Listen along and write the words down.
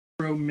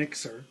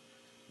mixer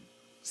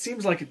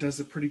seems like it does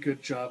a pretty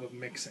good job of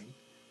mixing.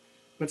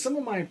 But some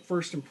of my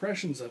first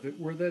impressions of it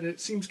were that it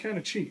seems kind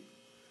of cheap.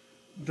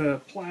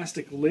 The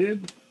plastic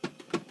lid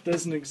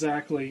doesn't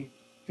exactly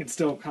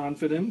instill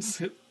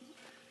confidence.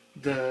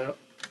 The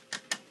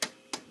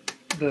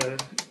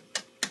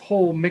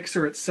whole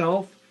mixer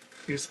itself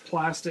is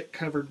plastic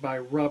covered by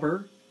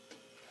rubber.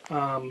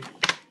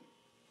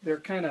 They're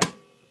kind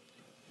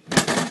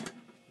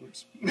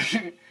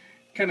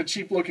of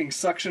cheap looking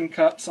suction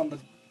cups on the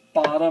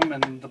bottom,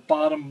 and the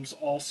bottom's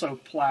also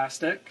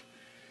plastic.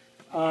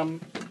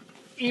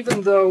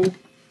 Even though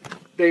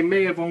they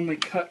may have only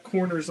cut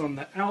corners on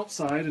the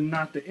outside and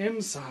not the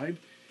inside,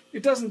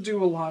 it doesn't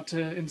do a lot to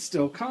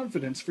instill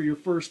confidence for your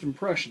first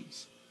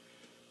impressions.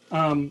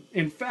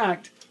 In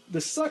fact,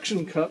 the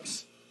suction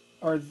cups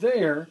are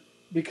there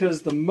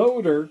because the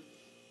motor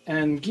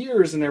and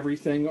gears and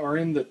everything are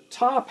in the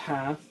top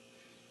half,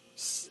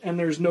 and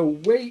there's no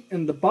weight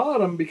in the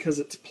bottom because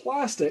it's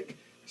plastic,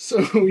 so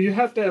you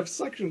have to have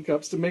suction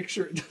cups to make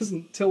sure it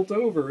doesn't tilt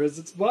over as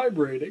it's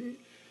vibrating.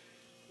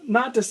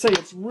 Not to say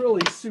it's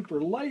really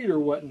super light or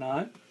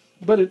whatnot,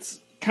 but it's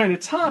kind of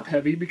top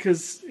heavy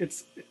because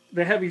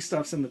the heavy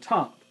stuff's in the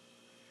top.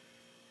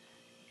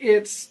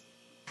 It's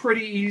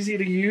pretty easy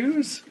to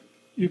use.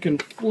 You can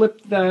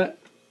flip that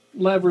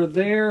lever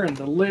there and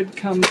the lid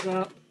comes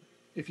up.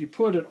 If you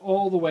put it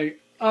all the way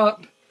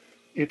up,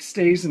 it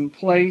stays in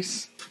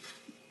place.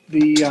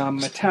 The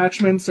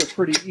attachments are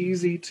pretty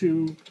easy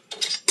to,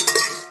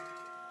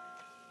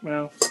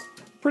 well,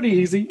 pretty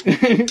easy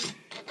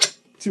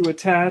to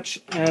attach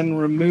and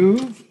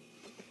remove.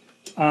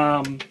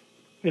 I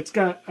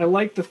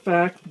like the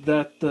fact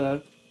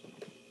that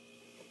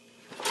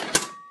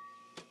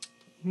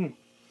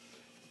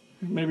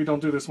maybe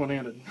don't do this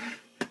one-handed.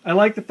 I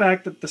like the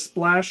fact that the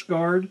splash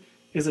guard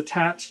is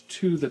attached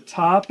to the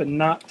top and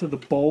not to the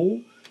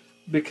bowl,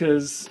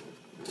 because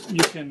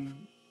you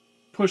can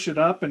push it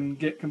up and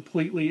get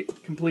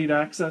complete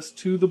access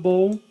to the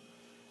bowl.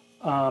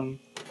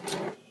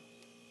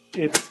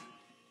 It's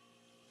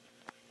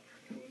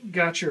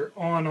got your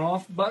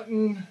on-off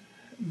button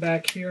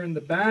back here in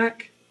the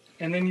back,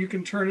 and then you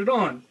can turn it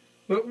on.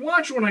 But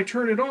watch when I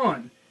turn it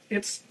on.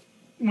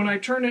 When I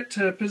turn it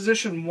to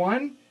position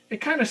 1, it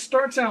kind of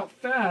starts out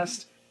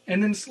fast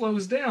and then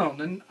slows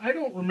down. And I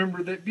don't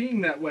remember that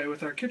being that way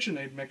with our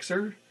KitchenAid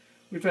mixer.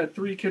 We've had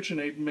 3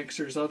 KitchenAid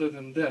mixers other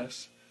than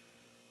this.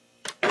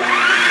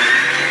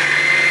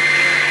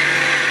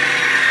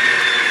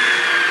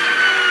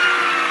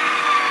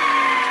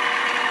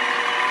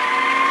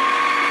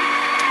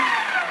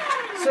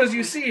 So as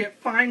you see, it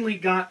finally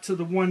got to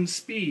the 1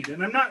 speed.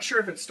 And I'm not sure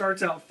if it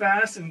starts out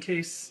fast in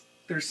case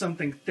there's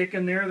something thick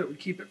in there that would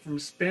keep it from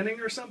spinning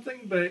or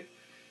something, but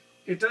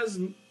it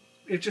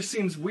just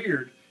seems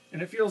weird.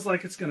 And it feels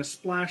like it's going to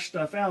splash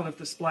stuff out if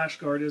the splash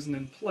guard isn't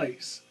in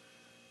place.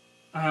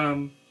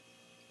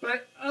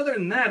 But other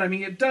than that, I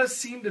mean, it does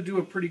seem to do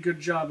a pretty good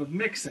job of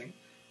mixing.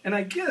 And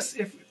I guess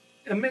if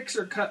a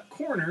mixer cut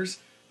corners,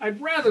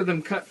 I'd rather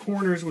them cut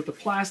corners with the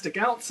plastic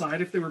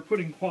outside if they were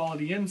putting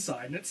quality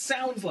inside. And it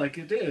sounds like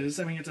it is.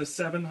 I mean, it's a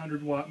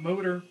 700-watt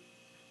motor.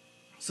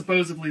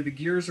 Supposedly the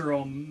gears are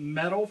all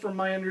metal, from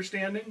my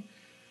understanding.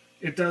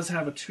 It does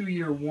have a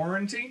 2-year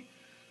warranty.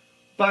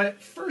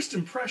 But first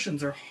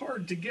impressions are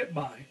hard to get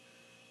by.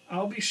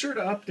 I'll be sure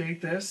to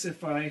update this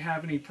if I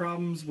have any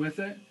problems with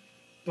it.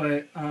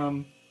 But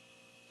I'm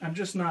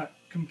just not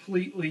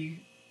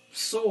completely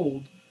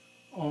sold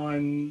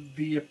on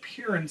the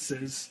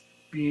appearances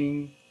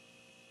being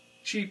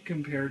cheap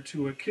compared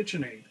to a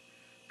KitchenAid.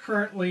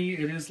 Currently,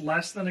 it is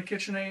less than a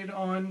KitchenAid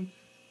on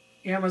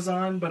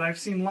Amazon, but I've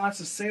seen lots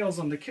of sales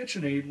on the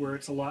KitchenAid where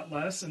it's a lot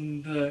less,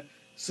 and the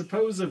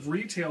supposed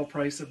retail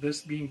price of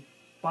this being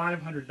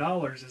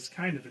 $500 is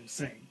kind of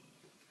insane.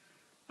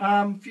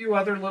 A few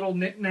other little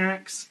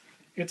knickknacks.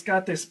 It's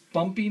got this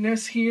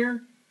bumpiness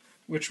here,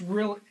 which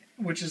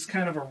is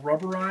kind of a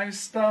rubberized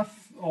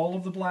stuff. All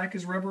of the black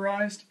is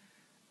rubberized,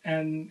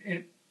 and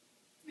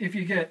if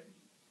you get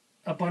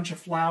a bunch of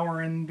flour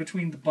in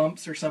between the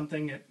bumps or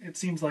something, it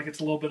seems like it's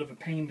a little bit of a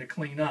pain to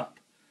clean up.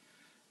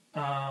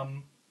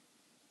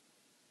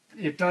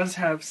 It does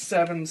have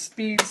 7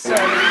 speed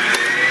settings.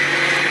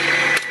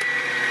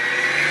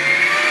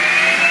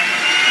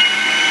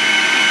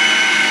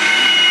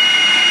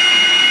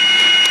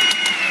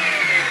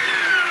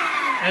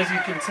 As you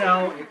can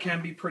tell, it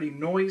can be pretty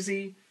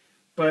noisy,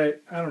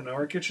 but I don't know,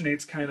 our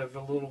KitchenAid's kind of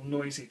a little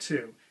noisy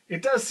too.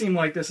 It does seem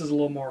like this is a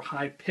little more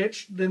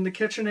high-pitched than the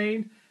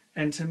KitchenAid,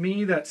 and to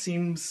me that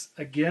seems,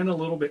 again, a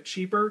little bit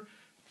cheaper.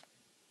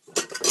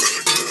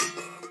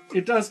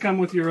 It does come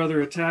with your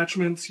other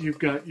attachments. You've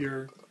got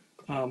your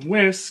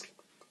whisk,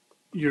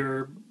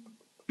 your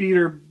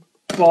beater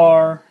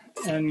bar,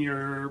 and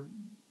your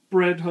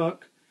bread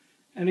hook.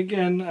 And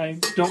again, I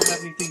don't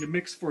have anything to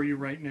mix for you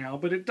right now,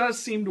 but it does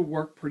seem to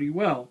work pretty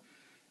well.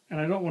 And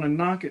I don't want to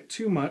knock it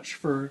too much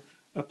for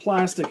a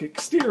plastic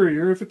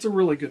exterior if it's a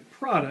really good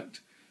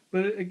product.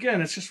 But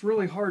again, it's just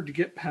really hard to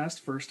get past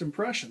first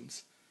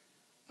impressions.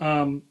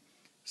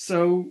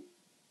 So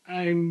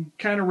I'm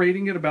kind of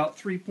rating it about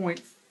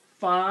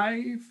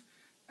 3.5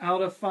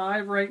 out of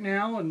 5 right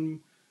now, and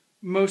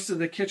most of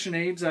the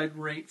KitchenAids I'd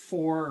rate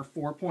 4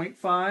 or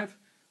 4.5,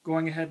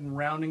 going ahead and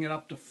rounding it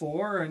up to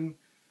 4 and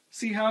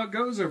see how it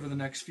goes over the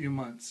next few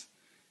months.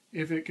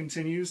 If it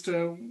continues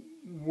to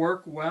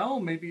work well,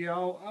 maybe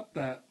I'll up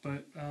that,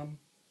 but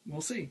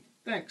we'll see.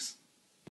 Thanks.